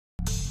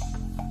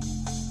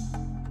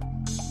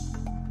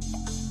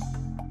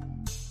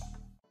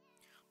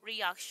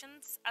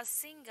reactions, a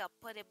singer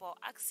Portable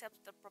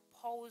accepts the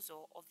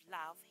proposal of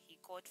love he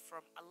got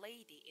from a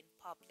lady in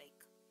public.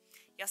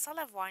 Yes,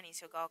 hello everyone, it's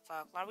your girl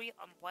Clara Clary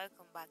and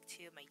welcome back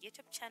to my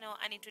YouTube channel.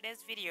 And in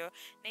today's video,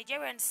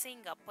 Nigerian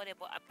singer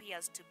Portable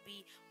appears to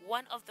be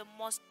one of the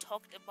most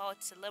talked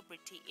about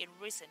celebrity in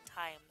recent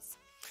times.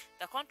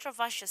 The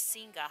controversial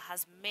singer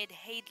has made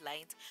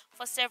headlines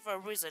for several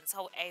reasons.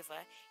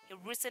 However, he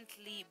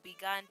recently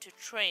began to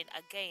trend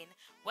again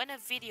when a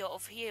video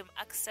of him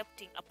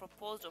accepting a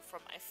proposal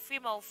from a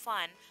female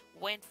fan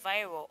went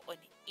viral on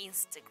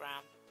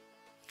Instagram.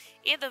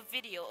 In the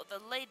video, the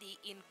lady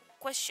in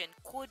question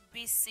could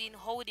be seen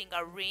holding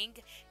a ring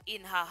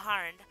in her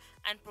hand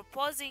and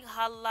proposing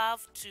her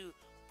love to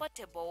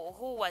Portable,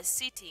 who was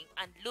sitting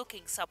and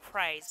looking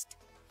surprised.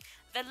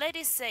 The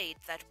lady said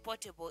that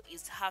Portable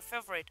is her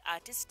favorite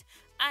artist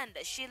and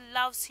she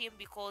loves him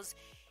because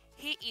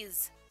he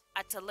is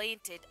a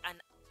talented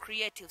and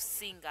creative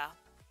singer.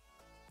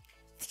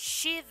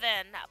 She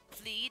then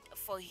pleaded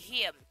for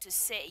him to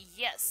say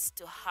yes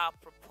to her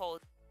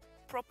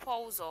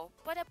proposal.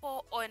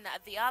 Portable, on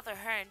the other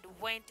hand,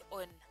 went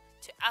on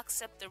to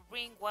accept the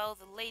ring while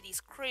the lady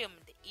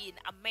screamed in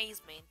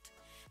amazement.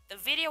 The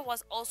video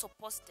was also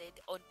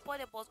posted on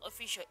Portable's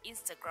official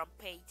Instagram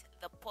page.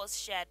 The post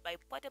shared by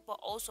Portable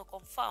also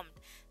confirmed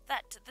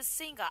that the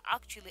singer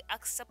actually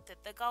accepted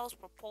the girl's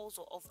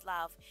proposal of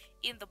love.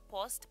 In the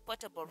post,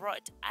 Portable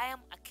wrote, "I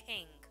am a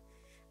king.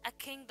 A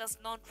king does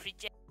not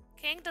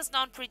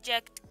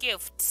reject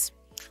gifts."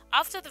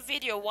 After the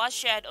video was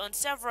shared on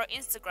several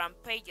Instagram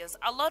pages,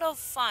 a lot of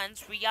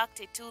fans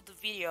reacted to the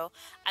video.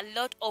 A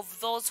lot of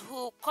those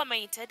who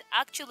commented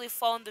actually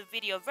found the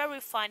video very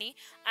funny,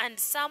 and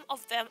some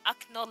of them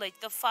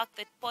acknowledged the fact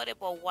that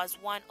Portable was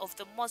one of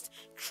the most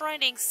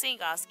trending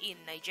singers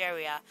in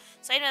Nigeria.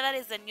 So that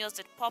is the news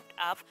that popped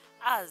up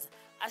as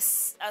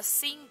a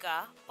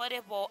singer,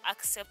 Portable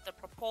accepts the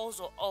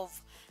proposal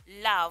of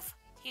love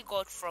he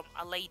got from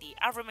a lady.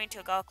 I remain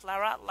your girl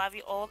Clara. Love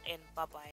you all and bye bye.